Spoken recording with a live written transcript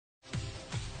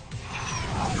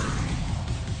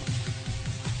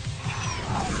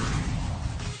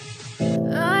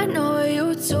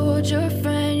told your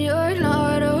friend you're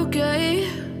not okay,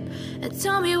 and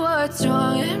tell me what's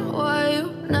wrong and why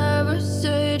you never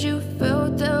said you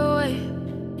felt that way.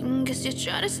 And guess you're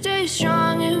trying to stay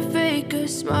strong and fake a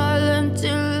smile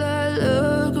until I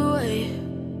look away.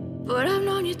 But I've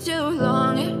known you too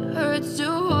long, it hurts to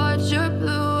watch your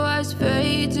blue eyes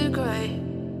fade to gray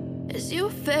as you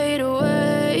fade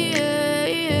away,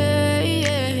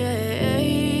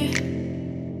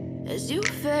 as you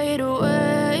fade away.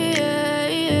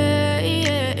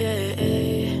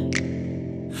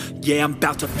 Yeah, I'm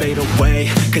about to fade away,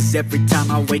 cause every time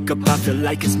I wake up I feel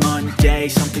like it's Monday.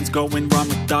 Something's going wrong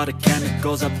with all the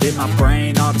chemicals up in my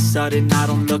brain. All of a sudden I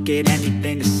don't look at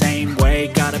anything the same way.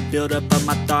 Got a buildup of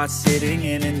my thoughts sitting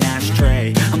in an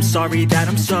ashtray. I'm sorry that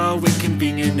I'm so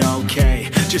inconvenient, okay.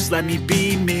 Just let me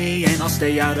be me and I'll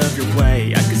stay out of your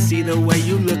way. I can see the way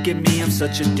you look at me, I'm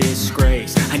such a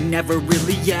disgrace. I never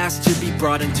really asked to be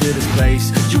brought into this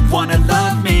place. You wanna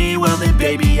love me? Well then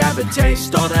baby I have a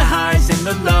taste. All the highs and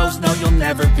the lows, no you'll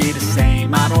never be the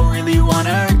same. I don't really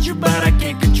wanna hurt you but I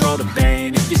can't control the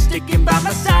pain. If you're sticking by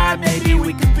my side maybe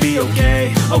we could be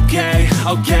okay.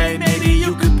 Okay, maybe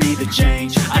you could be the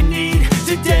change I need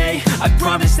today. I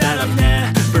promise that I've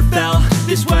never felt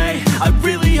this way. I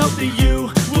really hope that you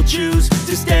will choose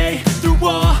to stay.